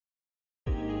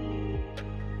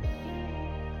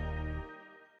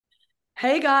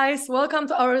Hey guys, welcome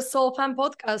to our Soul Fan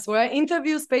podcast where I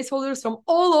interview space holders from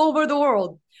all over the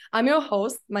world. I'm your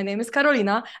host, my name is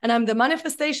Carolina, and I'm the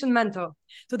manifestation mentor.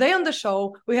 Today on the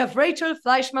show, we have Rachel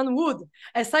Fleischman Wood,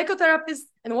 a psychotherapist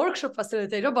and workshop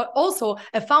facilitator, but also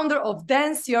a founder of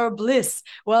Dance Your Bliss.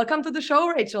 Welcome to the show,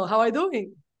 Rachel. How are you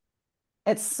doing?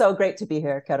 It's so great to be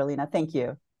here, Carolina. Thank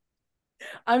you.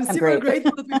 I'm I'm super great.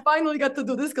 grateful that we finally got to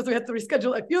do this because we had to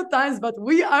reschedule a few times, but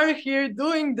we are here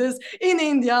doing this in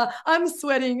India. I'm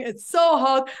sweating. It's so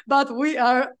hot, but we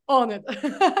are on it.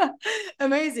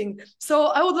 Amazing. So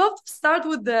I would love to start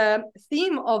with the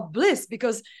theme of bliss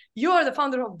because you are the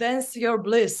founder of Dance Your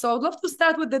Bliss. So I would love to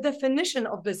start with the definition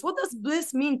of bliss. What does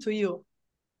bliss mean to you?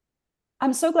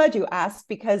 I'm so glad you asked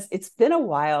because it's been a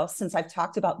while since I've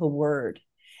talked about the word.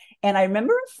 And I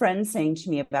remember a friend saying to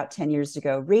me about 10 years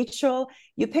ago, Rachel,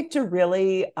 you picked a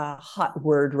really hot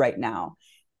word right now.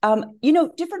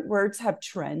 Different words have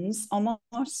trends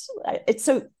almost. It's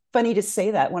so funny to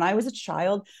say that. When I was a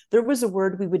child, there was a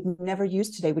word we would never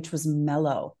use today, which was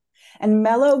mellow. And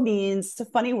mellow means, it's a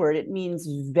funny word, it means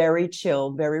very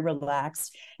chill, very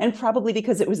relaxed. And probably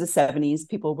because it was the 70s,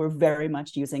 people were very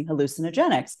much using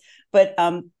hallucinogenics. But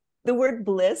the word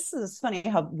bliss is funny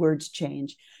how words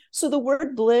change. So the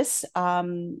word bliss,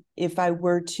 if I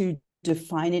were to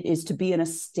define it, is to be in a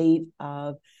state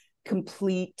of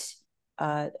complete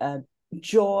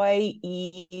joy,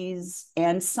 ease,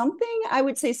 and something, I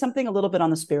would say something a little bit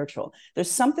on the spiritual.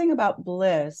 There's something about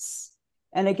bliss.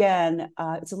 And again,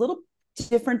 it's a little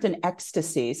different than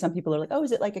ecstasy. Some people are like, oh,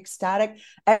 is it like ecstatic?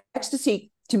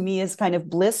 Ecstasy to me is kind of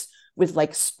bliss with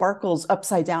like sparkles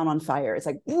upside down on fire. It's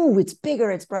like, ooh, it's bigger,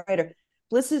 it's brighter.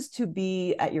 Bliss is to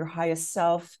be at your highest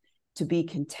self, to be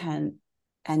content,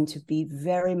 and to be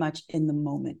very much in the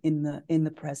moment, in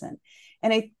the present.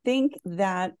 And I think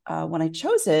that when I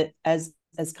chose it as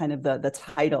kind of the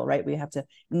title, right? We have to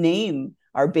name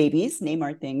our babies, name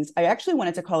our things. I actually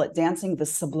wanted to call it Dancing the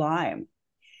Sublime.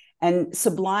 And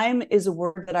sublime is a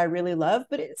word that I really love,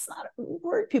 but it's not a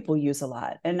word people use a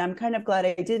lot. And I'm kind of glad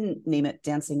I didn't name it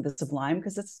Dancing the Sublime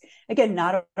because it's, again,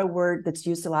 not a word that's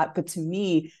used a lot. But to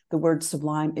me, the word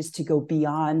sublime is to go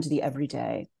beyond the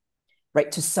everyday,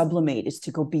 right? To sublimate is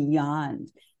to go beyond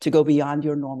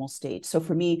your normal state. So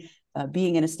for me,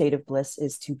 being in a state of bliss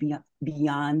is to be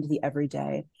beyond the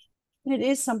everyday. And it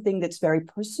is something that's very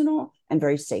personal and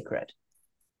very sacred.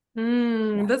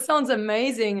 Yeah. That sounds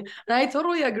amazing. And I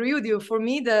totally agree with you. For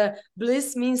me, the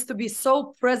bliss means to be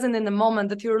so present in the moment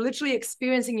that you're literally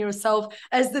experiencing yourself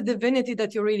as the divinity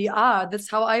that you really are. That's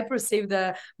how I perceive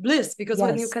the bliss. Because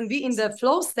when you Yes. can be in the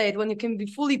flow state, when you can be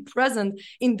fully present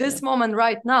in this moment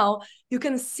right now, you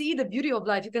can see the beauty of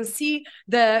life. You can see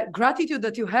the gratitude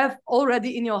that you have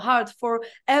already in your heart for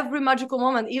every magical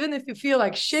moment, even if you feel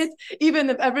like shit, even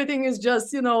if everything is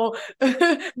just,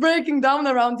 breaking down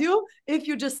around you. If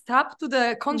you just tap to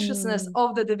the consciousness Mm.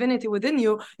 of the divinity within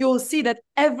you, you will see that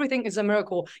everything is a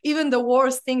miracle. Even the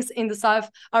worst things in this life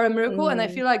are a miracle. And I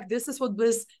Mm. feel like this is what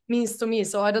bliss means to me.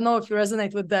 So I don't know if you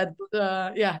resonate with that,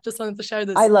 but yeah, just wanted to share I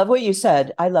this. love what you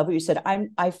said. I love what you said.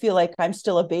 I feel like I'm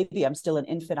still a baby. I'm still an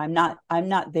infant. I'm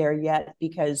not there yet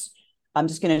because I'm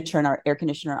just going to turn our air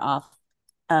conditioner off.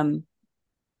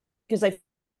 Because I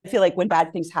feel like when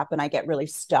bad things happen, I get really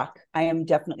stuck. I am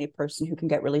definitely a person who can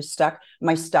get really stuck.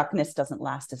 My stuckness doesn't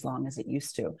last as long as it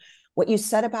used to. What you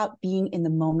said about being in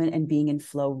the moment and being in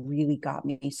flow really got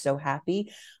me so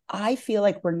happy. I feel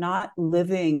like we're not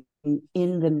living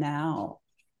in the now,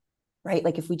 right?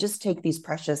 Like if we just take these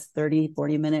precious 30,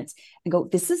 40 minutes and go,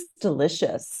 this is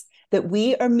delicious that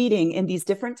we are meeting in these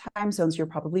different time zones. You're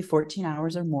probably 14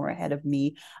 hours or more ahead of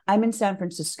me. I'm in San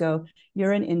Francisco.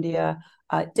 You're in India.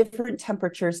 Different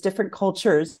temperatures, different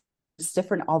cultures,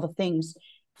 different all the things.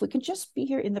 If we can just be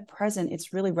here in the present,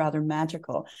 it's really rather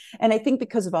magical. And I think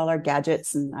because of all our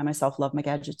gadgets, and I myself love my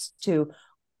gadgets too,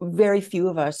 very few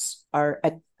of us are,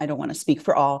 I don't want to speak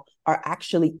for all, are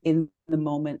actually in the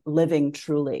moment, living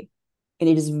truly. And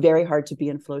it is very hard to be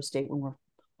in flow state when we're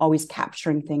always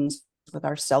capturing things with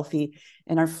our selfie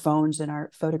and our phones and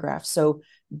our photographs. So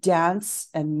dance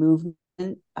and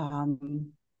movement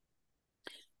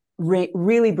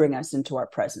really bring us into our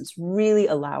presence, really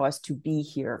allow us to be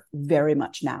here very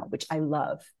much now, which I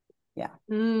love. Yeah.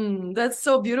 That's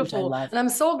so Which I beautiful. love. And I'm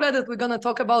so glad that we're going to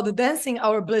talk about the dancing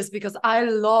our bliss because I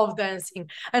love dancing.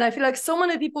 And I feel like so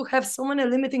many people have so many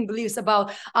limiting beliefs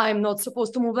about I'm not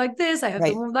supposed to move like this, I have to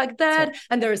Right. move like That's right. that,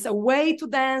 and there is a way to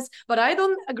dance. But I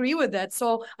don't agree with that.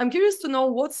 So I'm curious to know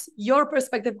what's your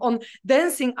perspective on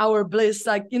dancing our bliss?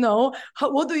 Like,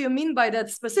 what do you mean by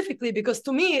that specifically? Because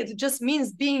to me, it just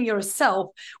means being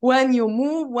yourself when you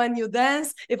move, when you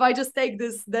dance. If I just take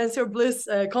this dance your bliss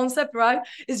concept, right?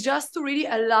 It's just us to really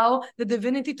allow the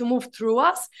divinity to move through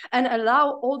us and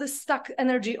allow all the stuck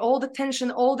energy, all the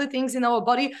tension, all the things in our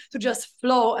body to just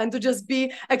flow and to just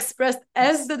be expressed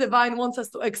as the divine wants us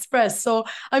to express. So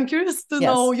I'm curious to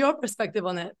know your perspective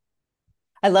on it.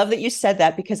 I love that you said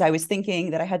that, because I was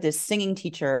thinking that I had this singing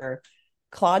teacher,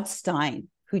 Claude Stein,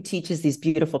 who teaches these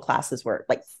beautiful classes where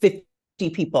like 50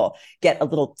 people get a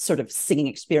little sort of singing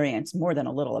experience, more than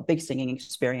a little, a big singing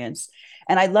experience.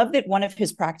 And I love that one of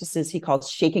his practices he calls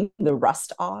shaking the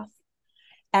rust off.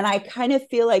 And I kind of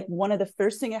feel like one of the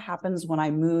first things that happens when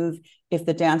I move, if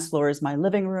the dance floor is my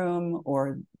living room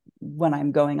or when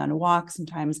I'm going on a walk,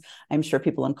 sometimes I'm sure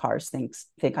people in cars think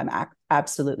I'm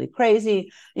absolutely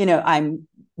crazy. You know, I'm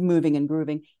moving and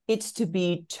grooving. It's to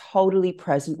be totally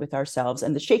present with ourselves.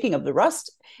 And the shaking of the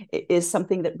rust is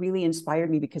something that really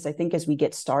inspired me, because I think as we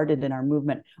get started in our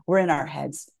movement, we're in our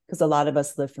heads, because a lot of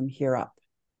us live from here up.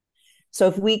 So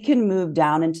if we can move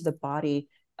down into the body,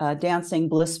 dancing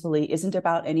blissfully isn't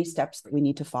about any steps that we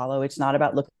need to follow. It's not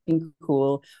about looking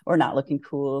cool or not looking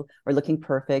cool or looking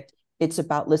perfect. It's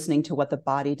about listening to what the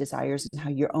body desires and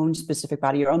how your own specific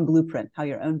body, your own blueprint, how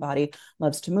your own body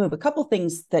loves to move. A couple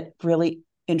things that really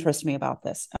interest me about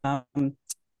this. I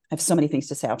have so many things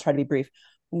to say. I'll try to be brief.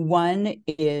 One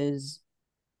is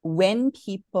when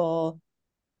people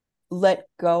let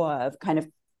go of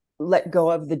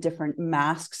the different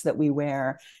masks that we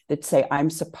wear that say, I'm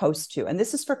supposed to. And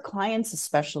this is for clients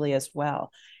especially as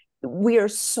well. We are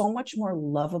so much more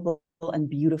lovable and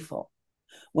beautiful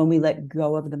when we let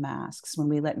go of the masks, when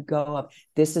we let go of,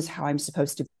 this is how I'm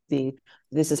supposed to be,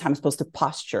 this is how I'm supposed to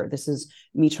posture, this is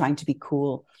me trying to be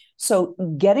cool. So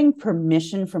getting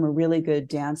permission from a really good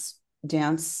dance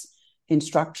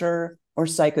instructor or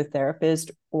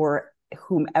psychotherapist or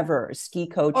whomever, a ski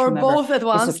coach, or whomever, both at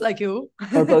once, like you,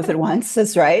 or both at once.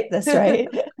 That's right.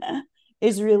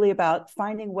 Is really about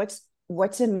finding what's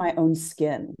in my own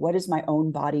skin. What is my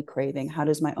own body craving? How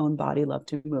does my own body love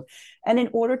to move? And in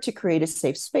order to create a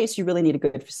safe space, you really need a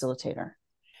good facilitator.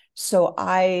 So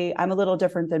I'm a little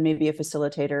different than maybe a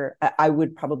facilitator. I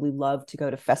would probably love to go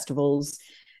to festivals.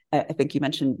 I think you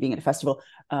mentioned being at a festival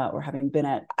or having been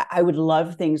at, I would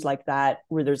love things like that,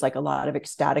 where there's like a lot of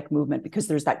ecstatic movement, because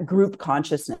there's that group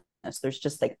consciousness. There's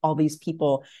just like all these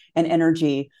people and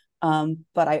energy.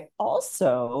 But I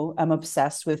also am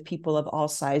obsessed with people of all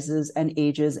sizes and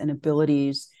ages and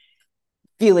abilities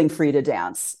feeling free to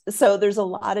dance. So there's a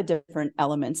lot of different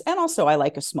elements. And also I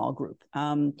like a small group.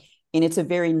 And it's a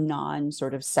very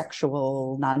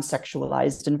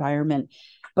non-sexualized environment.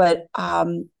 But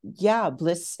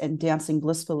Bliss and dancing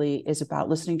blissfully is about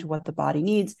listening to what the body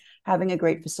needs, having a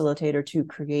great facilitator to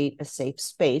create a safe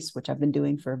space, which I've been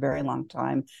doing for a very long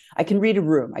time. I can read a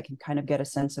room. I can kind of get a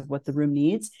sense of what the room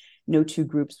needs. No two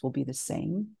groups will be the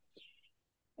same.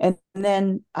 And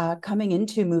then coming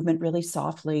into movement really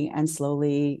softly and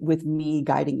slowly with me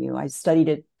guiding you. I studied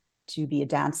it to be a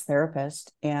dance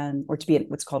therapist or to be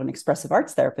what's called an expressive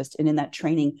arts therapist. And in that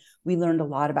training, we learned a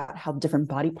lot about how different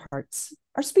body parts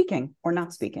are speaking or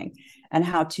not speaking, and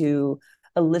how to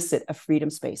elicit a freedom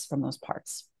space from those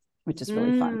parts, which is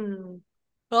really fun.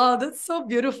 Oh, that's so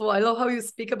beautiful. I love how you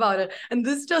speak about it. And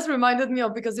this just reminded me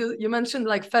of, because you mentioned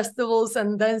like festivals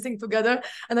and dancing together.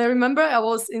 And I remember I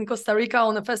was in Costa Rica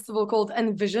on a festival called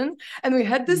Envision, and we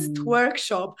had this twerk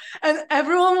shop, and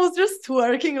everyone was just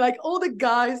twerking, like all the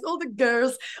guys, all the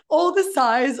girls, all the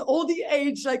size, all the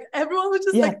age, like everyone was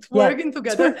just like twerking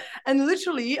together. And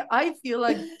literally, I feel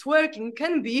like twerking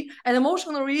can be an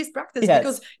emotional release practice,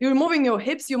 because you're moving your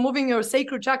hips, you're moving your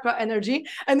sacral chakra energy,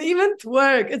 and even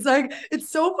twerk. It's like, it's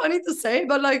so funny to say,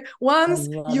 but like once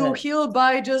you heal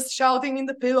by just shouting in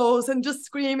the pillows and just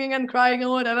screaming and crying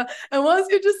or whatever, and once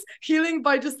you're just healing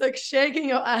by just like shaking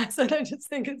your ass, and I just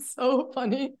think it's so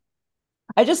funny.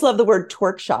 I just love the word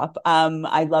twerk shop.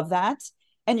 I love that.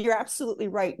 And you're absolutely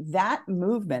right. That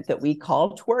movement that we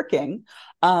call twerking,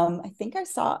 I think I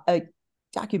saw a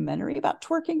documentary about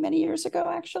twerking many years ago,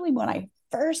 actually, when I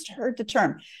first heard the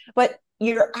term. But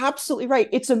you're absolutely right.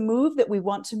 It's a move that we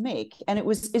want to make. And it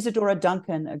was Isadora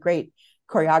Duncan, a great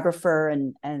choreographer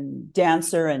and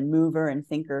dancer and mover and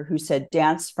thinker, who said,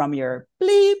 dance from your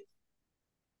bleep,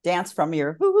 dance from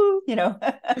your hoo-hoo,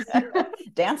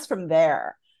 dance from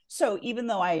there. So even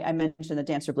though I mentioned that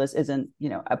Dancer Bliss isn't,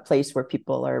 a place where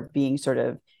people are being sort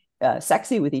of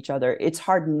sexy with each other, it's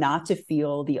hard not to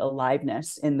feel the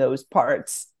aliveness in those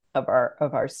parts of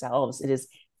ourselves. It is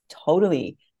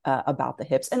totally about the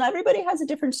hips, and everybody has a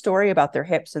different story about their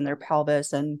hips and their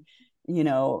pelvis, and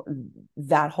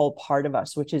that whole part of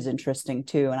us, which is interesting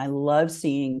too. And I love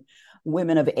seeing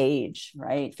women of age,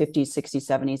 right, 50s, 60s,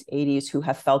 70s, 80s, who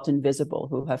have felt invisible,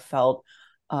 who have felt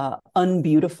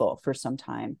unbeautiful for some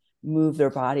time, move their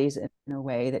bodies in a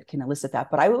way that can elicit that.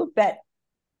 But I will bet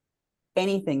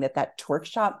anything that twerk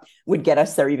shop would get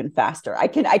us there even faster. I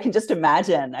can just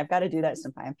imagine. I've got to do that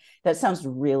sometime. That sounds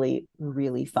really,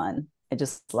 really fun. I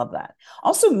just love that.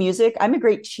 Also music. I'm a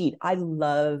great cheat. I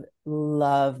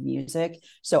love music.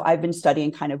 So I've been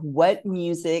studying kind of what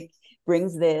music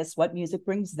brings this, what music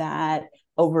brings that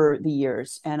over the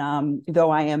years. And though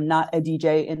I am not a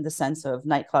DJ in the sense of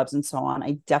nightclubs and so on,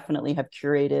 I definitely have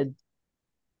curated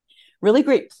really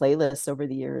great playlists over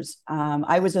the years.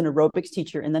 I was an aerobics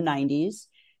teacher in the 90s,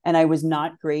 and I was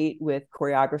not great with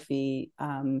choreography.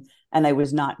 And I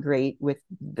was not great with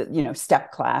the,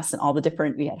 step class and all the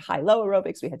different, we had high-low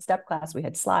aerobics, we had step class, we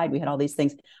had slide, we had all these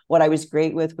things. What I was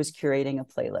great with was curating a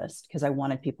playlist because I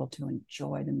wanted people to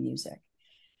enjoy the music.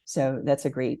 So that's a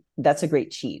great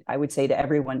cheat. I would say to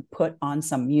everyone, put on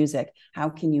some music. How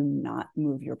can you not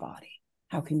move your body?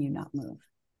 How can you not move?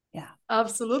 Yeah,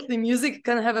 absolutely. Music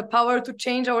can have a power to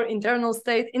change our internal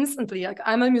state instantly. Like,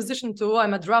 I'm a musician too.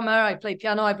 I'm a drummer. I play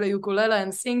piano, I play ukulele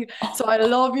and sing. So I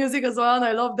love music as well. And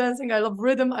I love dancing. I love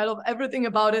rhythm. I love everything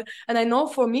about it. And I know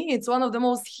for me, it's one of the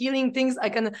most healing things I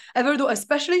can ever do,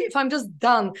 especially if I'm just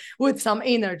done with some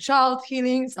inner child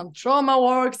healing, some trauma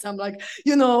work, some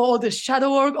all the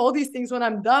shadow work, all these things. When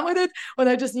I'm done with it, when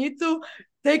I just need to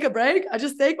take a break, I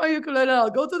just take my ukulele, I'll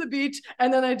go to the beach,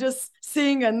 and then I just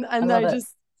sing and I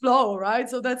just flow, right?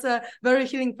 So that's a very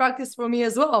healing practice for me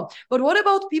as well. But what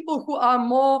about people who are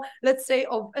more, let's say,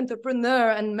 of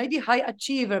entrepreneur and maybe high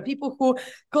achiever, people who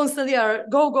constantly are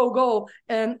go, go, go,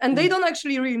 and they don't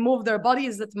actually really move their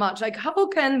bodies that much? Like, how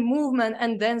can movement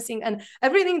and dancing and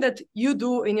everything that you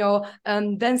do in your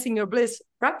dancing your bliss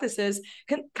practices,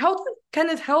 how can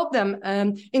it help them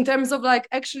in terms of like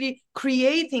actually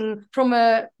creating from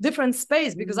a different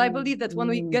space? Because I believe that when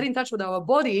we get in touch with our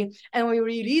body and we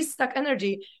release stuck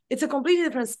energy, it's a completely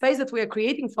different space that we are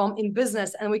creating from in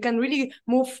business, and we can really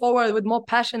move forward with more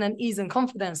passion and ease and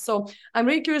confidence. So I'm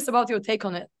really curious about your take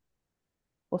on it.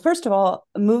 Well, first of all,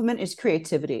 movement is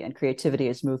creativity, and creativity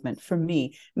is movement. For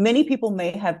me, many people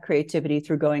may have creativity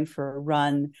through going for a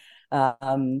run,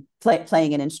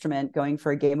 playing an instrument, going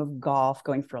for a game of golf,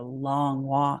 going for a long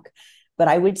walk. But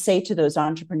I would say to those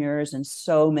entrepreneurs and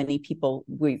so many people,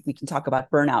 we can talk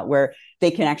about burnout, where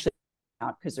they can actually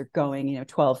out because they're going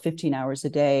 12, 15 hours a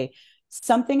day.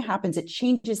 Something happens. It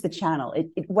changes the channel.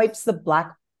 It wipes the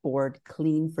blackboard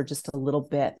clean for just a little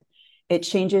bit. It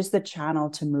changes the channel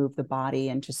to move the body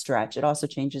and to stretch. It also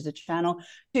changes the channel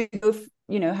to go,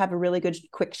 have a really good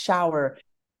quick shower,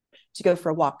 to go for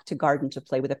a walk, to garden, to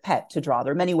play with a pet, to draw.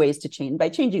 There are many ways to change. By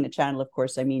changing the channel, of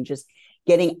course, I mean just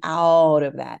getting out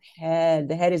of that head.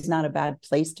 The head is not a bad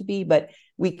place to be, but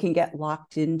we can get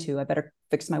locked into, I better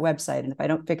fix my website. And if I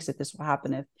don't fix it, this will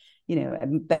happen. If,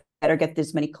 I better get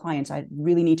this many clients. I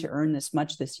really need to earn this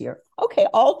much this year. Okay,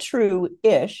 all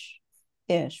true-ish,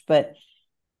 but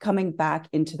coming back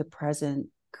into the present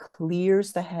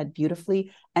clears the head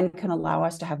beautifully and can allow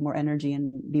us to have more energy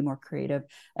and be more creative.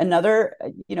 Another,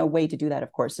 way to do that,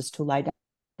 of course, is to lie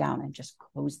down and just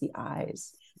close the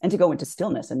eyes and to go into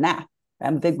stillness and nap.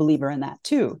 I'm a big believer in that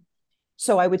too.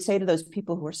 So I would say to those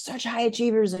people who are such high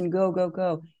achievers and go, go,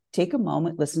 go, take a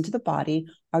moment, listen to the body.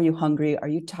 Are you hungry? Are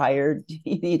you tired? Do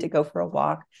you need to go for a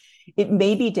walk? It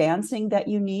may be dancing that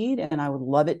you need, and I would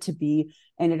love it to be.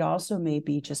 And it also may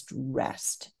be just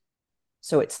rest.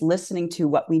 So it's listening to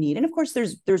what we need. And of course,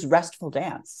 there's restful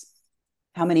dance.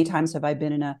 How many times have I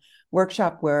been in a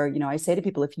workshop where, I say to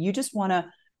people, if you just want to,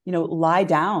 lie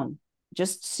down,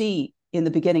 just in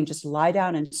the beginning, just lie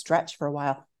down and stretch for a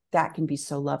while. That can be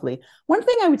so lovely. One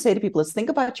thing I would say to people is think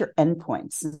about your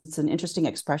endpoints. It's an interesting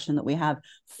expression that we have,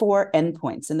 4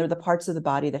 endpoints, and they're the parts of the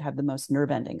body that have the most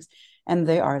nerve endings. And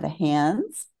they are the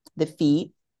hands, the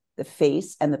feet, the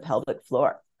face, and the pelvic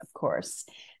floor, of course.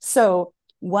 So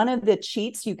one of the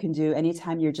cheats you can do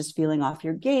anytime you're just feeling off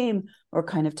your game or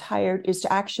kind of tired is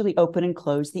to actually open and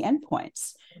close the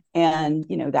endpoints. And,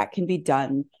 that can be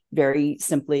done very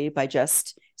simply by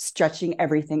just stretching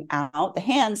everything out, the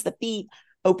hands, the feet,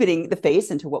 opening the face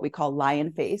into what we call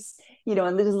lion face,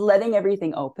 and just letting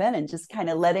everything open and just kind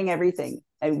of letting everything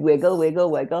and wiggle, wiggle,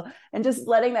 wiggle, and just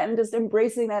letting that and just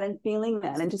embracing that and feeling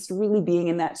that and just really being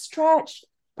in that stretch.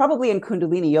 Probably in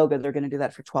Kundalini yoga, they're going to do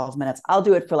that for 12 minutes. I'll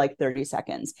do it for like 30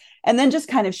 seconds. And then just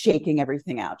kind of shaking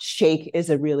everything out. Shake is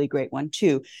a really great one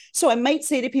too. So I might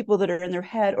say to people that are in their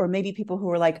head, or maybe people who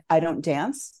are like, I don't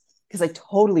dance, because I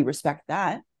totally respect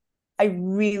that. I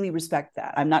really respect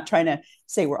that. I'm not trying to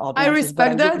say we're all dancers. I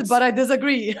respect that, but I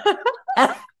disagree.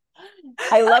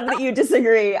 I love that you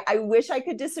disagree. I wish I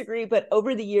could disagree, but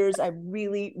over the years, I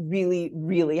really, really,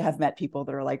 really have met people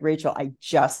that are like, Rachel, I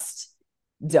just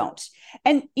don't.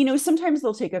 And, sometimes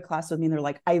they'll take a class with me and they're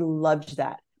like, I loved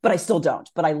that, but I still don't,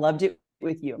 but I loved it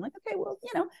with you. I'm like, okay, well,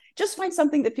 just find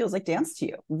something that feels like dance to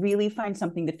you. Really find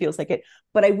something that feels like it.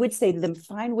 But I would say to them,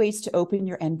 find ways to open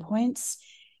your endpoints.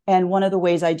 And one of the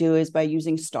ways I do is by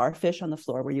using starfish on the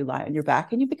floor, where you lie on your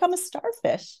back and you become a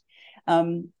starfish.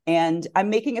 And I'm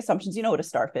making assumptions. You know what a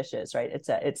starfish is, right?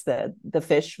 It's the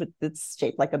fish it's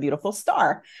shaped like a beautiful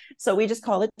star. So we just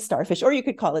call it starfish, or you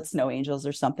could call it snow angels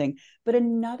or something. But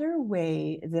another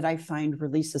way that I find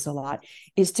releases a lot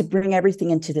is to bring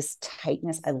everything into this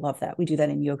tightness. I love that. We do that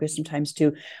in yoga sometimes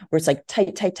too, where it's like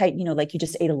tight, tight, tight, like you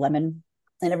just ate a lemon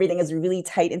and everything is really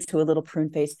tight into a little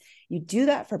prune face. You do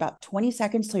that for about 20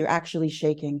 seconds till you're actually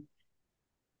shaking.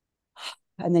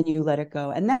 And then you let it go.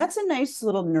 And that's a nice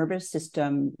little nervous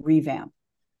system revamp.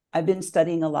 I've been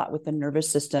studying a lot with the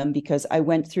nervous system because I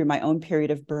went through my own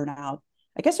period of burnout.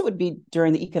 I guess it would be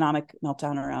during the economic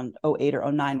meltdown around 08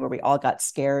 or 09, where we all got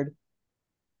scared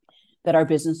that our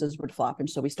businesses would flop. And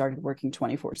so we started working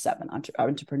 24/7,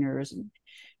 entrepreneurs and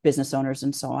business owners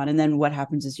and so on. And then what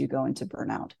happens is you go into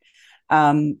burnout.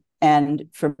 And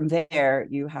from there,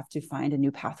 you have to find a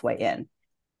new pathway in.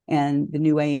 And the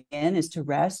new way in is to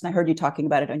rest. And I heard you talking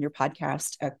about it on your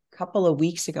podcast a couple of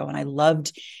weeks ago. And I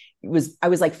was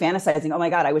like fantasizing, oh my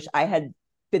God, I wish I had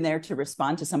been there to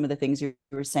respond to some of the things you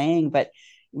were saying. But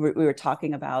we were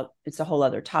talking about, it's a whole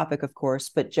other topic, of course,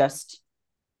 but just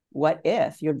what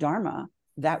if your dharma,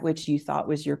 that which you thought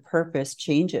was your purpose,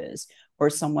 changes, or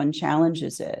someone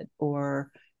challenges it, or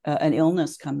an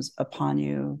illness comes upon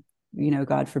you,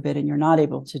 God forbid, and you're not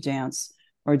able to dance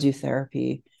or do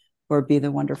therapy or be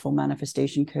the wonderful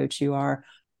manifestation coach you are.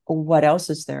 What else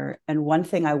is there? And one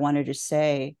thing I wanted to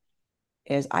say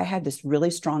is I had this really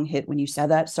strong hit when you said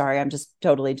that. Sorry, I'm just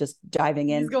totally just diving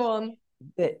in. Please go on.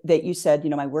 That you said,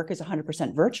 my work is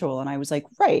 100% virtual. And I was like,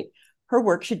 right, her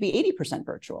work should be 80%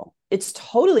 virtual. It's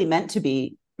totally meant to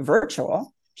be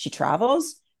virtual. She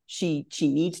travels. She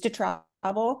needs to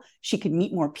travel. She could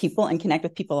meet more people and connect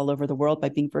with people all over the world by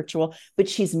being virtual. But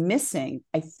she's missing,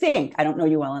 I don't know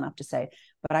you well enough to say,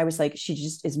 but I was like, she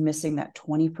just is missing that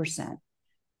 20%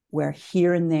 where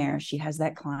here and there, she has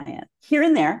that client here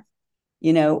and there,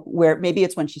 where maybe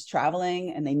it's when she's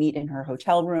traveling and they meet in her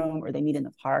hotel room or they meet in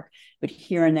the park. But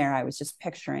here and there, I was just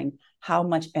picturing how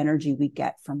much energy we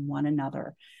get from one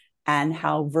another and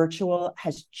how virtual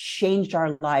has changed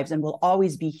our lives and will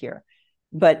always be here.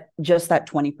 But just that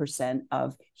 20%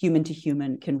 of human to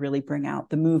human can really bring out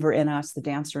the mover in us, the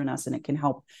dancer in us, and it can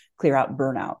help clear out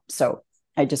burnout. So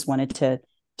I just wanted to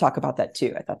talk about that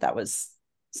too. I thought that was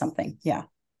something. Yeah.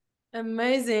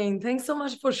 Amazing. Thanks so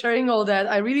much for sharing all that.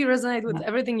 I really resonate with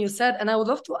everything you said. And I would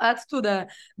love to add to the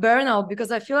burnout,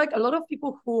 because I feel like a lot of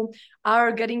people who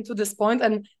are getting to this point,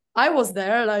 and I was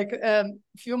there like a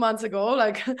few months ago,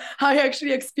 like I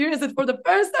actually experienced it for the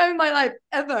first time in my life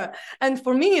ever. And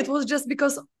for me, it was just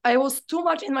because I was too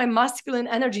much in my masculine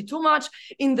energy, too much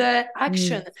in the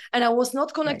action, and I was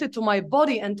not connected to my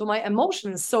body and to my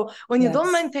emotions. So when you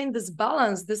don't maintain this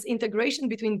balance, this integration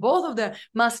between both of the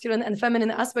masculine and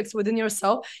feminine aspects within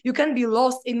yourself, you can be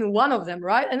lost in one of them,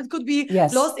 right? And it could be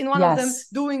lost in one of them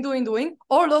doing,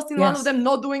 or lost in one of them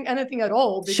not doing anything at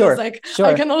all. Because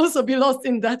I can also be lost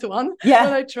in that one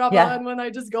when I travel and when I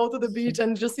just go to the beach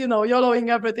and just, YOLOing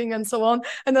everything and so on.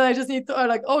 And then I just need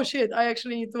to oh shit, I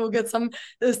actually need to get some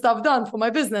stuff done for my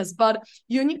business. But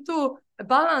you need to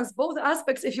balance both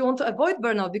aspects if you want to avoid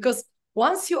burnout, because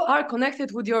once you are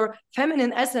connected with your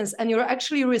feminine essence and you're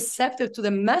actually receptive to the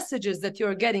messages that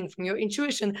you're getting from your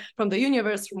intuition, from the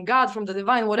universe, from God, from the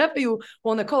divine, whatever you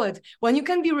want to call it, when you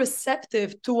can be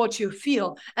receptive to what you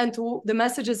feel and to the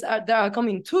messages that are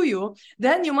coming to you,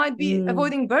 then you might be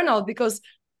avoiding burnout, because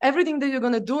everything that you're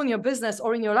going to do in your business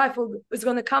or in your life is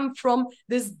going to come from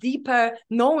this deeper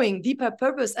knowing, deeper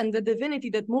purpose, and the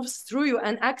divinity that moves through you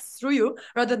and acts through you,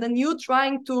 rather than you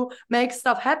trying to make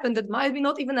stuff happen that might be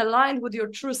not even aligned with your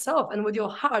true self and with your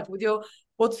heart, with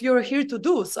what you're here to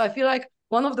do. So I feel like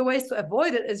one of the ways to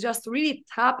avoid it is just to really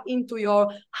tap into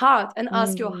your heart and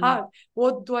ask your heart,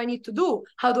 what do I need to do?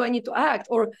 How do I need to act?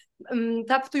 Or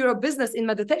tap to your business in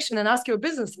meditation and ask your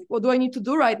business, what do I need to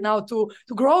do right now to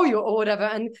grow you or whatever?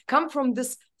 And come from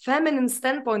this feminine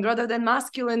standpoint rather than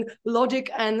masculine logic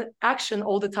and action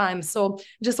all the time. So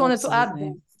just wanted to add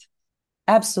that.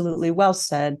 Absolutely. Well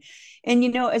said.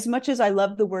 And, as much as I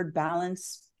love the word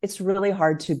balance, it's really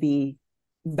hard to be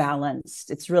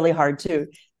balanced. It's really hard to,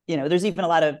 there's even a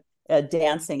lot of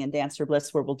dancing and Dancer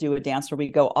Bliss where we'll do a dance where we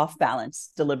go off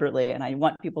balance deliberately. And I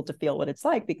want people to feel what it's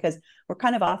like, because we're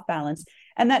kind of off balance.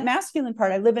 And that masculine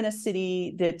part, I live in a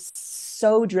city that's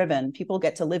so driven. People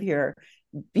get to live here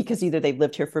because either they've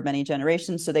lived here for many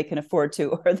generations so they can afford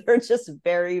to, or they're just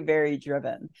very, very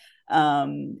driven.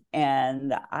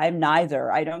 And I'm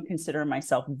neither. I don't consider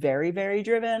myself very, very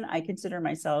driven. I consider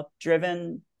myself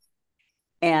driven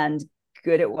and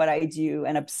good at what I do.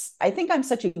 And I think I'm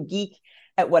such a geek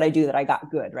at what I do that I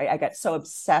got good, right? I got so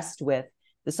obsessed with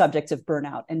the subjects of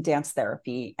burnout and dance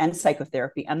therapy and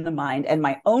psychotherapy and the mind and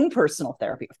my own personal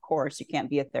therapy. Of course, you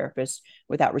can't be a therapist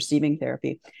without receiving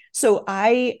therapy. So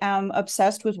I am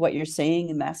obsessed with what you're saying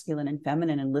in masculine and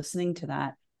feminine, and listening to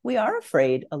that. We are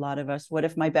afraid, a lot of us. What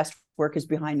if my best work is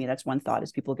behind me? That's one thought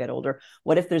as people get older.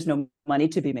 What if there's no money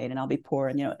to be made and I'll be poor?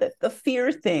 And, the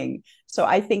fear thing. So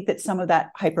I think that some of that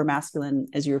hyper masculine,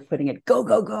 as you were putting it, go,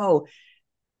 go, go.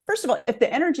 First of all, if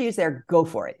the energy is there, go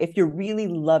for it. If you're really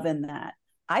loving that,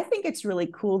 I think it's really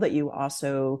cool that you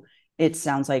also, it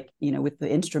sounds like, with the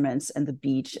instruments and the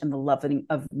beach and the loving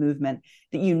of movement,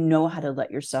 that you know how to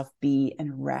let yourself be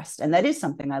and rest. And that is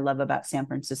something I love about San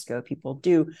Francisco. People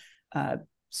do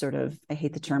sort of, I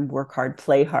hate the term work hard,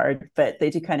 play hard, but they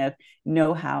do kind of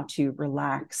know how to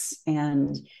relax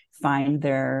and find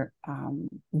their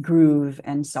groove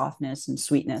and softness and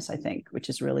sweetness, I think, which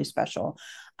is really special.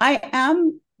 I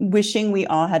am wishing we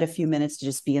all had a few minutes to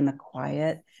just be in the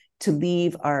quiet, to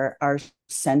leave our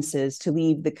senses, to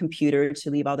leave the computer,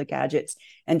 to leave all the gadgets,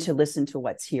 and to listen to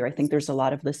what's here. I think there's a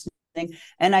lot of listening.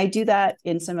 And I do that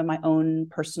in some of my own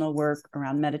personal work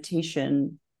around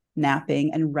meditation,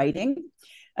 napping, and writing.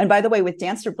 And by the way, with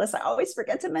Dance Through Bliss, I always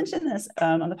forget to mention this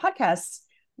on the podcast,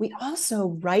 we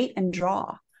also write and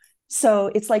draw.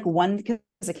 So it's like because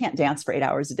I can't dance for 8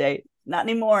 hours a day. Not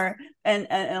anymore. And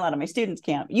a lot of my students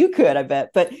can't. You could, I bet.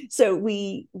 But so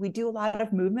we do a lot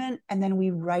of movement, and then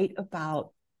we write about,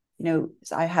 so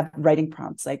I have writing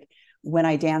prompts like, when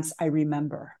I dance, I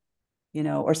remember,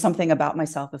 or something about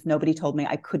myself. If nobody told me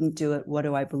I couldn't do it, what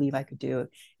do I believe I could do,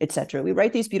 etc. We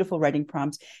write these beautiful writing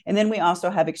prompts. And then we also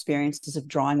have experiences of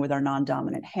drawing with our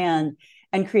non-dominant hand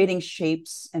and creating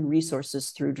shapes and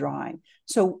resources through drawing.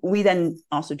 So we then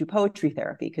also do poetry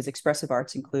therapy, because expressive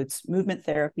arts includes movement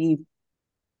therapy,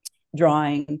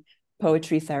 drawing,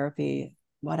 poetry therapy.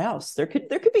 What else? There could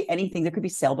be anything. There could be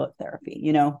sailboat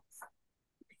therapy,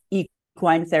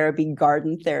 equine therapy,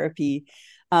 garden therapy.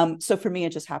 So for me,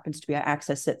 it just happens to be I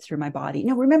access it through my body.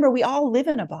 Now, remember, we all live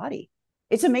in a body.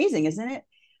 It's amazing, isn't it?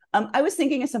 I was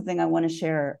thinking of something I want to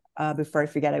share before I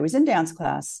forget. I was in dance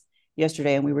class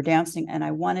yesterday and we were dancing, and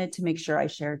I wanted to make sure I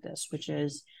shared this, which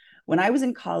is when I was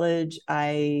in college,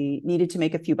 I needed to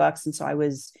make a few bucks. And so I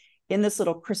was in this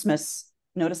little Christmas.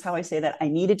 Notice how I say that I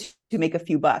needed to make a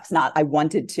few bucks, not I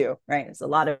wanted to, right? It's a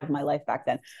lot of my life back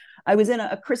then. I was in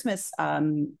a Christmas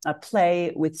a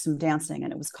play with some dancing,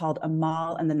 and it was called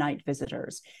Amal and the Night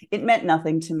Visitors. It meant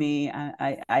nothing to me.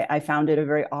 I found it a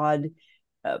very odd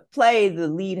play. The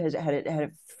lead had a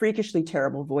freakishly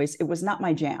terrible voice. It was not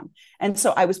my jam. And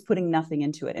so I was putting nothing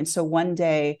into it. And so one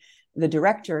day the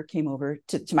director came over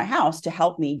to my house to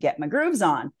help me get my grooves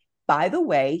on. By the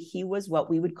way, he was what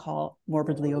we would call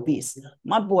morbidly obese.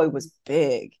 My boy was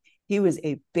big. He was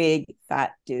a big,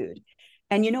 fat dude.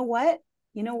 And you know what?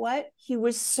 He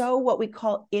was so what we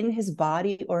call in his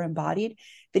body or embodied,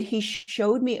 that he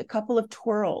showed me a couple of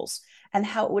twirls and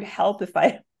how it would help if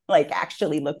I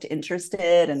actually looked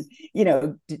interested and,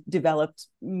 developed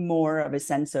more of a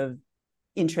sense of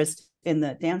interest in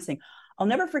the dancing. I'll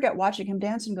never forget watching him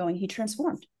dance and going, he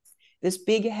transformed. This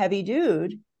big, heavy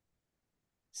dude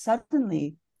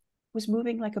suddenly was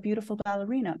moving like a beautiful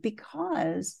ballerina,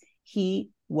 because he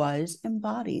was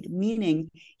embodied, meaning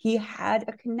he had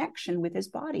a connection with his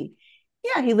body.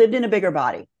 Yeah, he lived in a bigger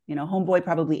body. Homeboy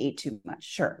probably ate too much,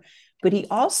 sure. But he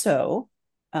also,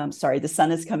 sorry, the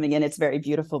sun is coming in. It's very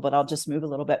beautiful, but I'll just move a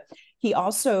little bit. He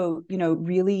also,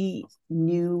 really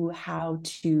knew how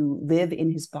to live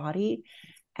in his body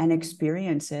and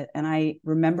experience it. And I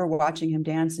remember watching him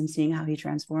dance and seeing how he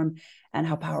transformed and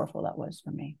how powerful that was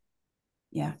for me.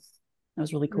 Yeah, that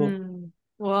was really cool.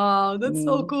 Wow, that's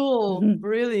so cool,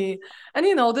 really. And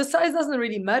the size doesn't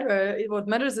really matter. What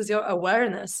matters is your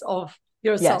awareness of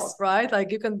yourself, right?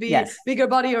 Like you can be bigger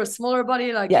body or smaller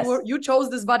body. Like you chose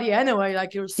this body anyway.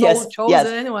 Like your soul chose it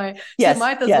anyway. So you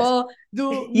might as well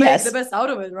make the best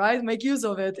out of it, right? Make use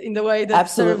of it in the way that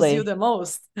serves you the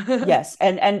most. Yes,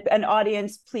 and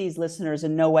audience, please, listeners,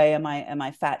 in no way am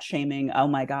I fat shaming. Oh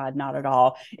my God, not at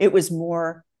all. It was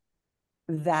more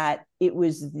that it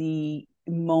was the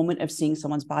moment of seeing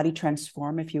someone's body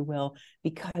transform, if you will,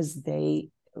 because they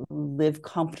live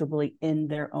comfortably in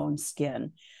their own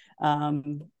skin,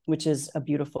 which is a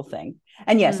beautiful thing.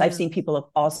 And yes, I've seen people of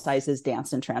all sizes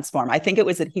dance and transform. I think it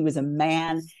was that he was a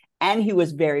man and he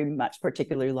was very much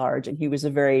particularly large, and he was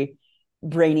a very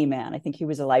brainy man. I think he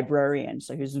was a librarian,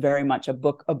 so he was very much a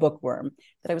bookworm.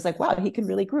 That I was like, wow, he can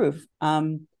really groove,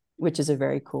 which is a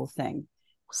very cool thing.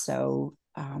 So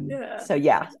Yeah.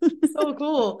 yeah. So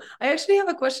cool. I actually have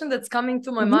a question that's coming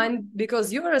to my mind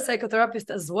because you are a psychotherapist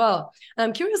as well.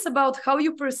 I'm curious about how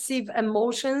you perceive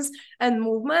emotions and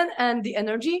movement and the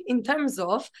energy in terms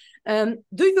of,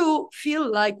 do you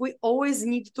feel like we always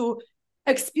need to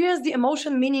experience the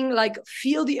emotion, meaning like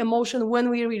feel the emotion when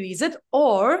we release it?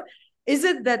 Or is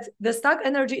it that the stuck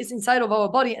energy is inside of our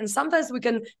body and sometimes we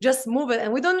can just move it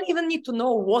and we don't even need to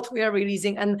know what we are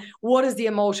releasing and what is the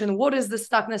emotion, what is the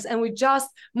stuckness, and we just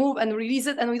move and release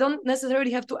it, and we don't necessarily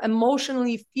have to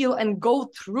emotionally feel and go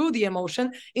through the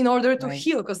emotion in order to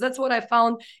heal? Because that's what I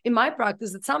found in my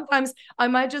practice, that sometimes I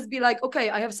might just be like, okay,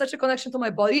 I have such a connection to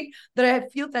my body that I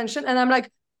feel tension and I'm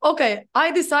like, okay,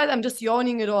 I decide I'm just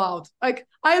yawning it all out. Like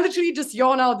I literally just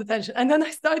yawn out the tension and then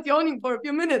I start yawning for a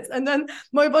few minutes and then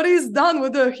my body is done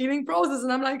with the healing process.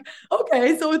 And I'm like,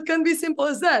 okay, so it can be simple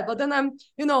as that. But then I'm,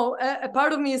 a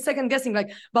part of me is second guessing,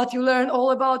 like, but you learn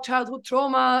all about childhood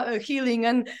trauma healing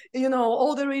and,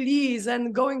 all the release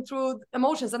and going through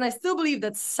emotions. And I still believe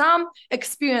that some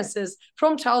experiences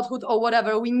from childhood or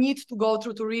whatever, we need to go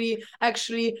through to really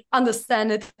actually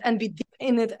understand it and be deep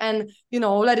in it and,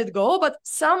 let it go. But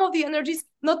some of the energies,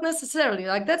 not necessarily.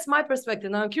 Like that's my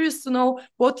perspective. Now I'm curious to know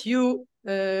what you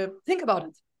think about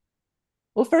it.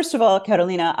 Well, first of all,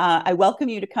 Carolina, I welcome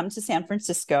you to come to San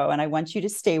Francisco, and I want you to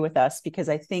stay with us because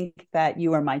I think that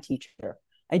you are my teacher.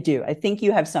 I do. I think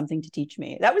you have something to teach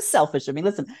me. That was selfish of me.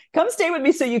 Listen, come stay with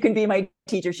me so you can be my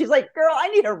teacher. She's like, girl, I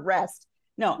need a rest.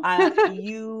 No,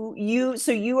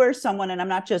 so you are someone, and I'm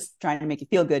not just trying to make you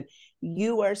feel good.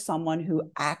 You are someone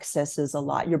who accesses a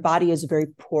lot. Your body is very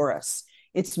porous.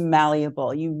 It's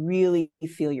malleable. You really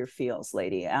feel your feels,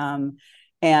 lady. And,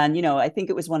 I think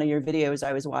it was one of your videos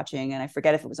I was watching, and I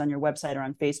forget if it was on your website or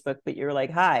on Facebook, but you're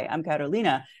like, hi, I'm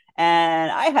Carolina.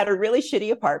 And I had a really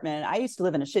shitty apartment. I used to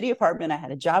live in a shitty apartment. I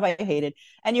had a job I hated.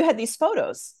 And you had these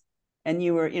photos, and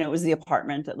you were, it was the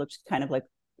apartment that looked kind of like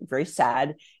very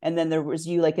sad. And then there was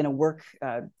you like in a work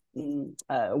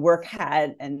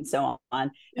hat and so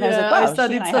on. And I was like, wow, I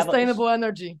studied sustainable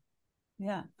energy.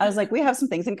 Yeah. I was like, we have some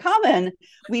things in common.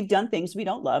 We've done things we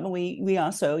don't love. And we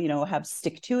also, have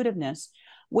stick-to-itiveness.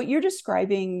 What you're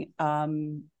describing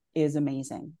is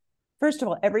amazing. First of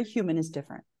all, every human is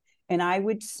different. And I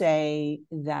would say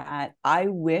that I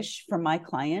wish for my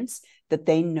clients that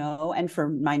they know, and for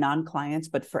my non-clients,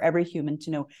 but for every human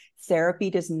to know, therapy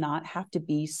does not have to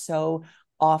be so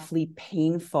awfully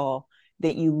painful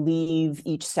that you leave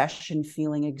each session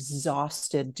feeling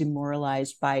exhausted,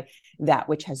 demoralized by that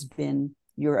which has been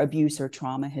your abuse or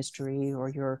trauma history or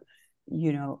your,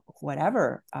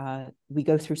 whatever. We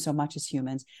go through so much as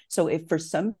humans. So if for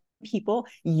some people,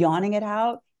 yawning it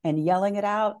out and yelling it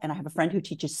out, and I have a friend who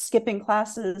teaches skipping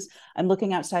classes. I'm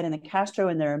looking outside in the Castro,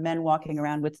 and there are men walking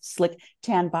around with slick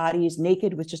tan bodies,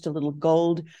 naked with just a little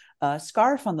gold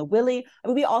scarf on the willy. I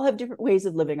mean, we all have different ways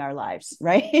of living our lives,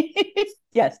 right?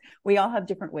 Yes, we all have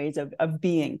different ways of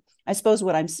being. I suppose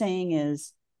what I'm saying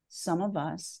is some of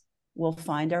us will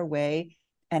find our way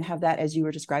and have that, as you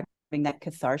were describing, that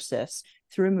catharsis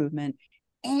through movement.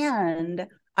 And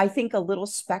I think a little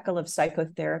speckle of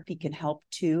psychotherapy can help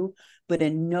too, but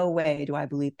in no way do I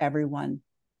believe everyone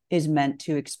is meant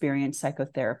to experience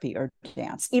psychotherapy or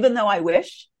dance, even though I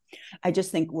wish. I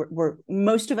just think we're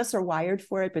most of us are wired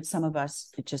for it, but some of us,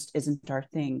 it just isn't our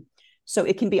thing. So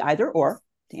it can be either or,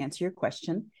 to answer your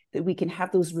question, that we can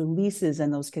have those releases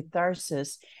and those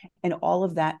catharsis and all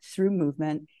of that through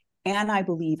movement. And I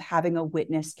believe having a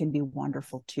witness can be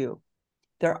wonderful too.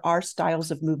 There are styles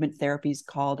of movement therapies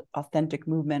called authentic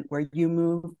movement, where you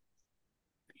move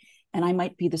and I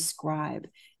might be the scribe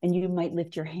and you might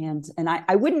lift your hands. And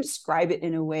I wouldn't scribe it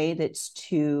in a way that's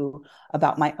too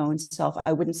about my own self.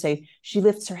 I wouldn't say she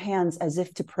lifts her hands as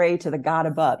if to pray to the God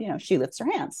above. She lifts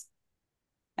her hands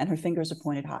and her fingers are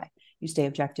pointed high. You stay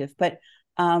objective. But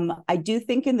I do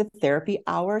think in the therapy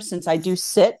hour, since I do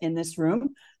sit in this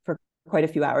room for quite a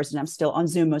few hours and I'm still on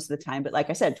Zoom most of the time, but like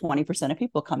I said, 20% of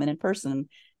people come in person.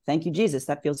 Thank you, Jesus.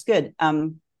 That feels good.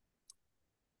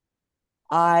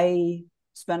 I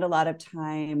spend a lot of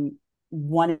time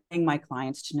wanting my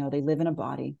clients to know they live in a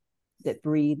body that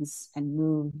breathes and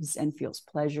moves and feels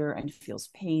pleasure and feels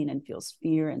pain and feels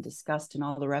fear and disgust and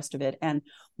all the rest of it. And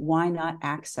why not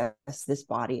access this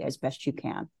body as best you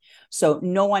can? So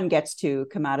no one gets to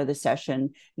come out of the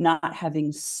session not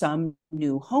having some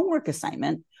new homework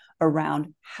assignment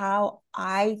around how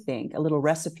I think, a little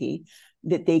recipe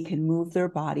that they can move their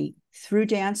body through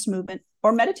dance movement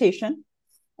or meditation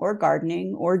or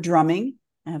gardening or drumming.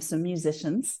 I have some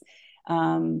musicians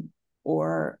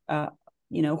or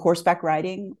horseback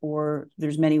riding, or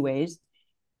there's many ways.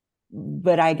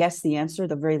 But I guess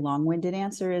the very long-winded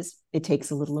answer is it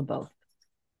takes a little of both.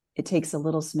 It takes a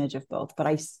little smidge of both. But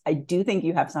I do think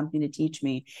you have something to teach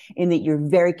me in that you're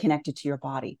very connected to your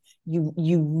body.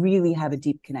 You really have a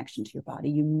deep connection to your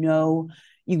body. You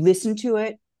listen to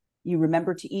it. You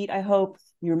remember to eat, I hope.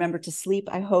 You remember to sleep,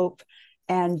 I hope.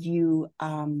 And you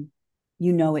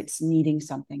it's needing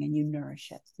something, and you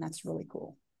nourish it. And that's really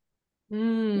cool.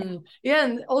 Yeah,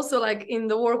 and also like in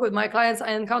the work with my clients,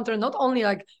 I encounter not only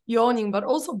like yawning, but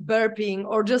also burping,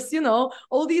 or just,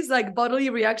 all these like bodily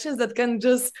reactions that can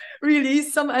just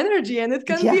release some energy. And it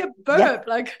can be a burp.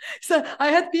 Like, so I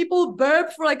had people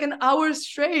burp for like an hour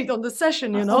straight on the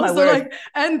session, Oh, my word.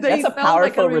 And they That's a felt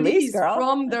like a release girl.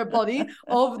 from their body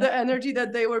of the energy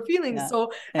that they were feeling.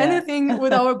 So anything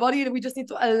with our body, we just need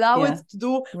to allow it to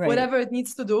do whatever it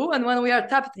needs to do. And when we are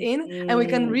tapped in and we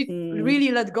can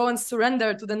really let go and surrender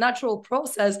to the natural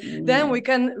process, then we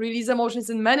can release emotions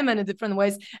in many, many different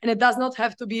ways. And it does not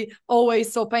have to be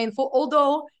always so painful.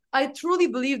 Although I truly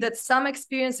believe that some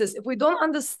experiences, if we don't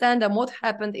understand them, what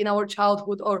happened in our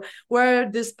childhood, or where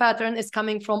this pattern is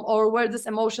coming from, or where this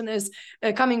emotion is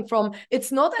coming from,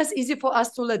 it's not as easy for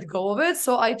us to let go of it.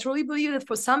 So I truly believe that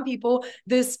for some people,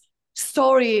 this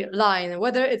storyline,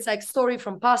 whether it's like story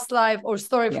from past life or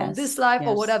story from this life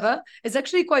or whatever, is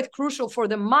actually quite crucial for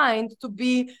the mind to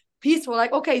be peaceful.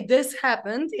 Like, okay, this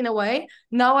happened in a way.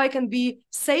 Now I can be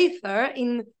safer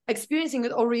in experiencing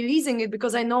it or releasing it,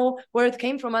 because I know where it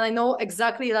came from and I know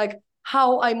exactly like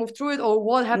how I moved through it or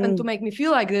what happened to make me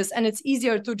feel like this. And it's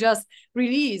easier to just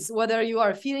release, whether you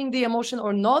are feeling the emotion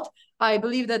or not. I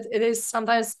believe that it is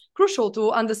sometimes crucial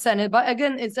to understand it. But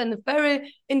again, it's a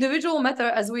very individual matter,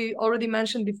 as we already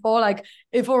mentioned before. Like,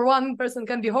 if for one person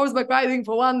can be horseback riding,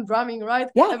 for one drumming, right?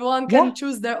 Everyone can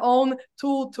choose their own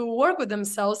tool to work with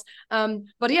themselves.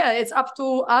 But yeah, it's up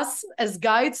to us as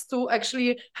guides to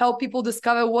actually help people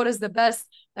discover what is the best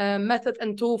method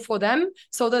and tool for them,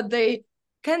 so that they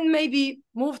can maybe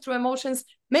move through emotions,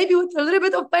 maybe with a little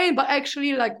bit of pain, but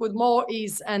actually like with more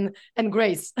ease and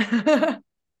grace.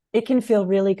 It can feel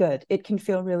really good. It can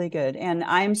feel really good. And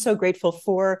I'm so grateful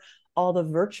for all the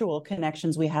virtual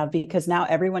connections we have, because now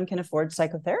everyone can afford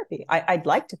psychotherapy. I'd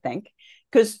like to think,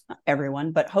 because not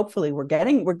everyone, but hopefully we're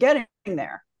getting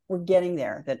there. We're getting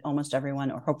there, that almost everyone,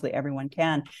 or hopefully everyone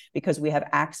can, because we have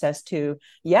access to,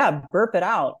 burp it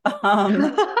out.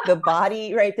 The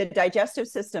body, right? The digestive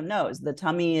system knows the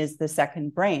tummy is the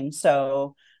second brain.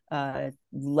 So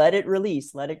let it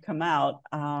release, let it come out.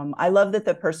 I love that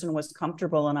the person was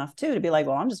comfortable enough too to be like,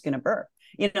 well, I'm just going to burp,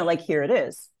 like, here it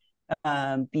is.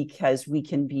 Because we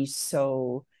can be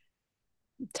so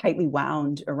tightly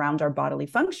wound around our bodily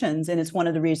functions. And it's one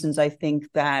of the reasons I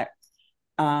think that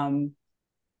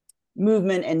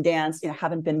movement and dance,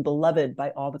 haven't been beloved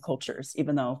by all the cultures,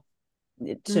 even though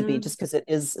it should be, just because it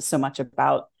is so much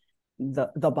about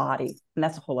the body. And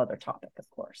that's a whole other topic, of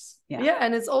course.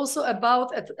 And it's also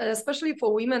about, especially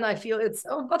for women, I feel it's,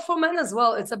 but for men as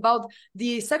well, it's about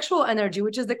the sexual energy,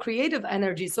 which is the creative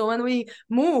energy. So when we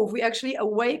move, we actually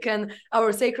awaken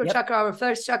our sacral chakra, our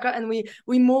first chakra, and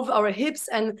we move our hips,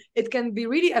 and it can be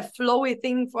really a flowy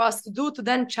thing for us to do, to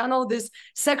then channel this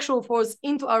sexual force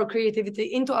into our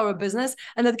creativity, into our business,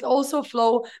 and it can also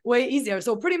flow way easier.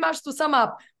 So pretty much, to sum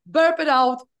up, burp it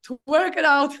out, to work it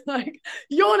out, like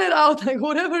yawn it out, like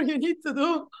whatever you need to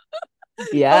do.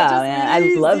 Man,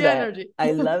 I love that. Energy.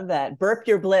 I love that. Burp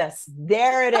your bliss.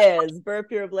 There it is.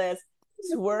 Burp your bliss.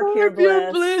 Twerk your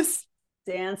bliss.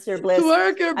 Dance your bliss.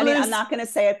 Twerk your bliss. I mean, I'm not going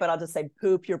to say it, but I'll just say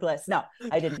poop your bliss. No,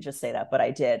 I didn't just say that, but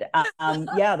I did.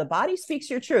 The body speaks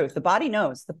your truth. The body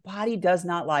knows. The body does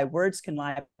not lie. Words can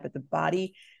lie, but the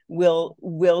body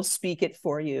will speak it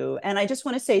for you. And I just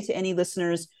want to say to any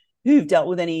listeners who've dealt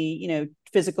with any,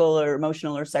 physical or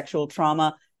emotional or sexual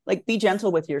trauma, like, be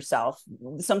gentle with yourself.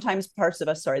 Sometimes parts of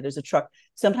us, there's a truck.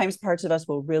 Sometimes parts of us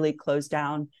will really close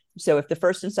down. So if the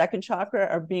first and second chakra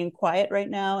are being quiet right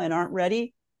now and aren't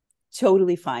ready,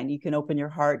 totally fine. You can open your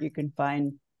heart. You can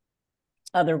find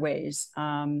other ways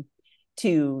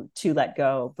to let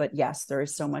go. But yes, there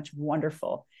is so much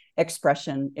wonderful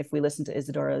expression. If we listen to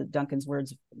Isadora Duncan's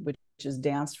words, which is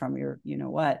dance from your,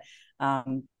 what,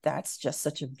 that's just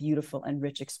such a beautiful and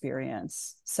rich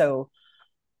experience. So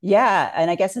and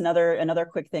I guess another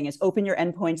quick thing is open your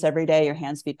endpoints every day. Your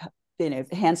hands, feet,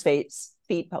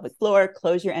 pelvic floor.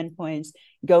 Close your endpoints.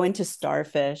 Go into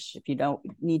starfish. If you don't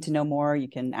need to know more, you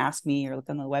can ask me or look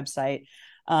on the website.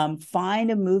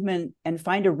 Find a movement and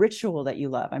find a ritual that you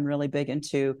love. I'm really big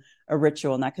into a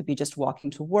ritual, and that could be just walking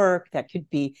to work. That could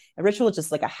be a ritual,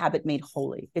 just like a habit made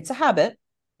holy. It's a habit.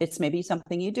 It's maybe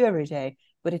something you do every day,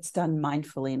 but it's done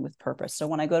mindfully and with purpose. So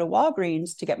when I go to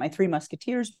Walgreens to get my Three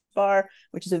Musketeers bar,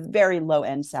 which is a very low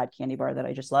end sad candy bar that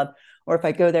I just love, or if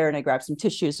I go there and I grab some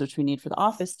tissues, which we need for the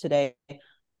office today,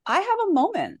 I have a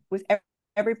moment with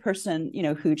every person,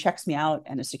 who checks me out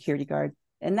and a security guard.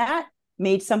 And that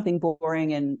made something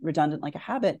boring and redundant like a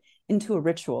habit into a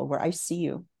ritual where I see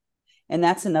you. And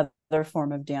that's another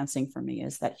form of dancing for me,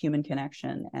 is that human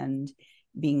connection and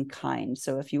being kind.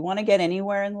 So if you want to get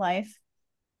anywhere in life,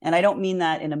 and I don't mean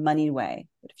that in a money way,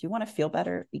 but if you want to feel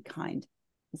better, be kind.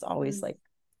 It's always like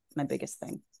my biggest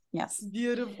thing. Yes.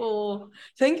 Beautiful.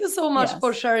 Thank you so much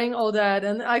for sharing all that.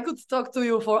 And I could talk to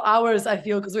you for hours, I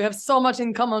feel, because we have so much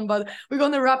in common, but we're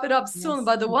going to wrap it up soon. Yes.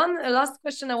 But the one last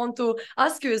question I want to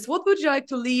ask you is, what would you like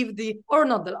to leave or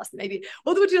not the last, maybe,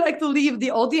 what would you like to leave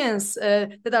the audience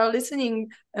that are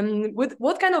listening with?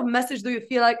 What kind of message do you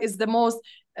feel like is the most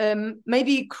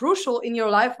maybe crucial in your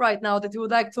life right now that you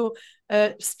would like to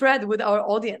spread with our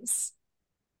audience?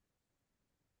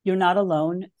 You're not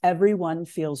alone. Everyone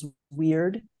feels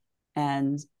weird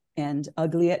and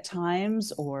ugly at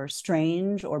times, or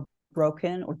strange or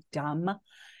broken or dumb.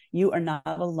 You are not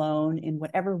alone in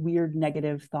whatever weird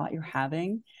negative thought you're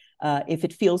having. If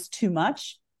it feels too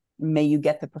much, may you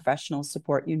get the professional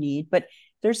support you need. But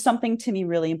there's something to me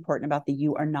really important about the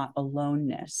you are not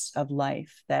aloneness of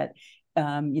life, that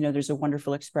there's a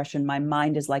wonderful expression, my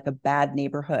mind is like a bad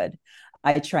neighborhood.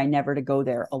 I try never to go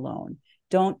there alone.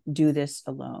 Don't do this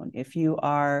alone. If you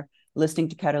are listening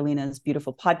to Carolina's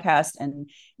beautiful podcast and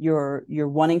you're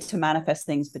wanting to manifest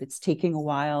things, but it's taking a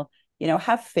while,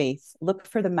 have faith, look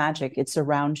for the magic. It's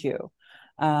around you.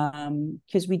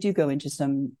 Because we do go into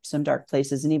some dark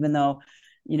places. And even though,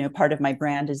 part of my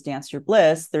brand is Dance Your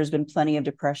Bliss, there's been plenty of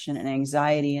depression and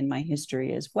anxiety in my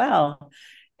history as well.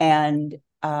 And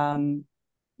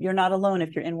you're not alone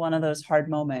if you're in one of those hard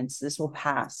moments. This will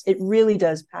pass. It really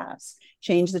does pass.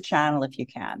 Change the channel if you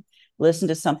can. Listen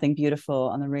to something beautiful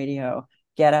on the radio.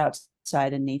 Get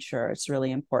outside in nature. It's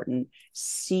really important.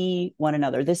 See one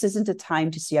another. This isn't a time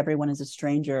to see everyone as a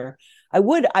stranger. I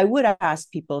would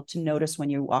ask people to notice when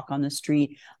you walk on the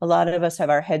street. A lot of us have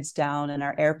our heads down and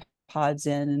our AirPods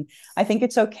in, and I think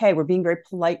it's okay. We're being very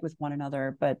polite with one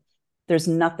another, but there's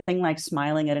nothing like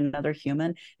smiling at another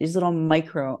human. These little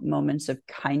micro moments of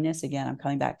kindness, again, I'm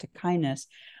coming back to kindness,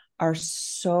 are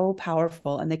so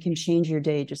powerful, and they can change your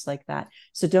day just like that.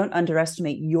 So don't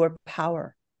underestimate your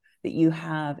power that you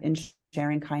have in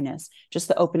sharing kindness, just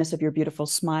the openness of your beautiful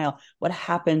smile. What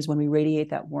happens when we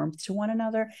radiate that warmth to one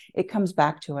another? It comes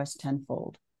back to us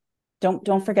tenfold.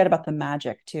 Don't forget about the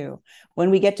magic too.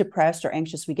 When we get depressed or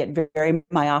anxious, we get very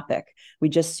myopic. We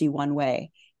just see one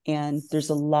way. And there's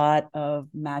a lot of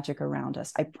magic around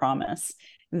us. I promise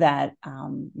that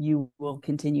you will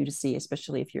continue to see,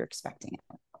 especially if you're expecting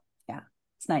it. Yeah,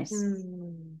 it's nice.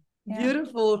 Yeah.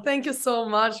 Beautiful. Thank you so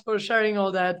much for sharing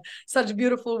all that. Such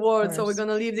beautiful words. So we're going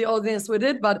to leave the audience with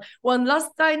it. But one last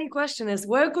tiny question is,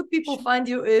 where could people find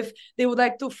you if they would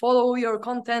like to follow your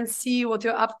content, see what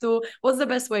you're up to? What's the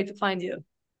best way to find you?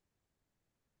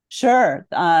 Sure.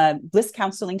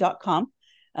 Blisscounseling.com.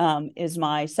 Is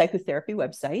my psychotherapy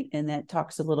website, and that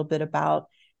talks a little bit about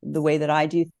the way that I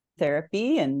do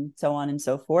therapy and so on and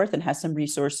so forth, and has some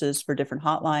resources for different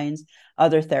hotlines,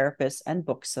 other therapists, and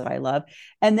books that I love.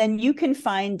 And then you can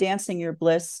find Dancing Your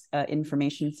Bliss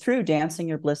information through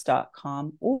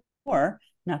dancingyourbliss.com, or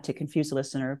not to confuse the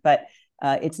listener, but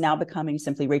it's now becoming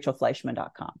simply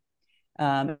rachelfleischman.com.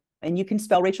 And you can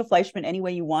spell Rachel Fleischman any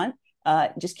way you want.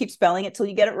 Just keep spelling it till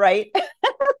you get it right.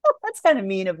 That's kind of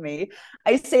mean of me.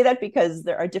 I say that because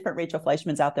there are different Rachel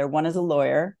Fleischmans out there. One is a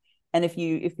lawyer, and if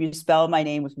you spell my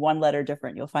name with one letter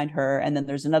different, you'll find her. And then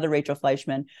there's another Rachel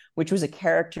Fleischman, which was a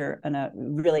character in a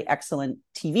really excellent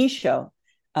TV show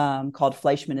called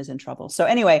Fleischman is in Trouble. So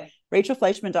anyway,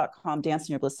 rachelfleischman.com,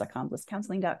 dancingyourbliss.com,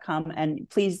 blisscounseling.com, and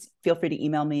please feel free to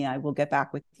email me. I will get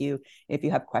back with you if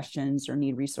you have questions or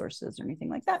need resources or anything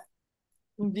like that.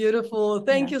 Beautiful.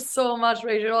 Thank you so much,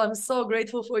 Rachel. I'm so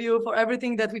grateful for you, for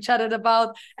everything that we chatted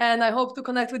about. And I hope to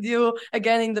connect with you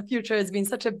again in the future. It's been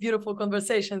such a beautiful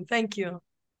conversation. Thank you.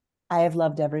 I have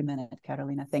loved every minute,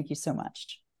 Carolina. Thank you so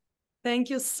much.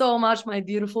 Thank you so much, my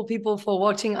beautiful people, for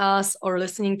watching us or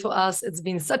listening to us. It's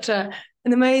been such an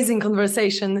amazing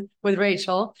conversation with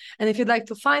Rachel. And if you'd like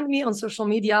to find me on social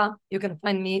media, you can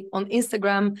find me on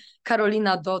Instagram,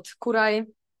 carolina.kuraj,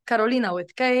 Carolina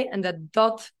with K and that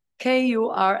dot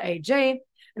Kuraj,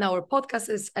 and our podcast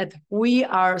is at We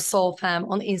Are Soul Fam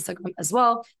on Instagram as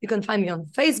well. You can find me on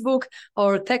Facebook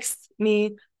or text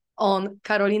me on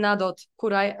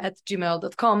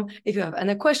carolina.kurai@gmail.com if you have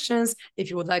any questions, if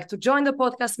you would like to join the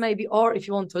podcast maybe, or if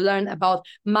you want to learn about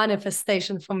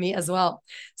manifestation from me as well.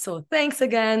 So thanks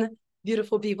again,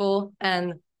 beautiful people,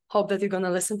 and hope that you're going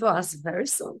to listen to us very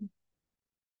soon.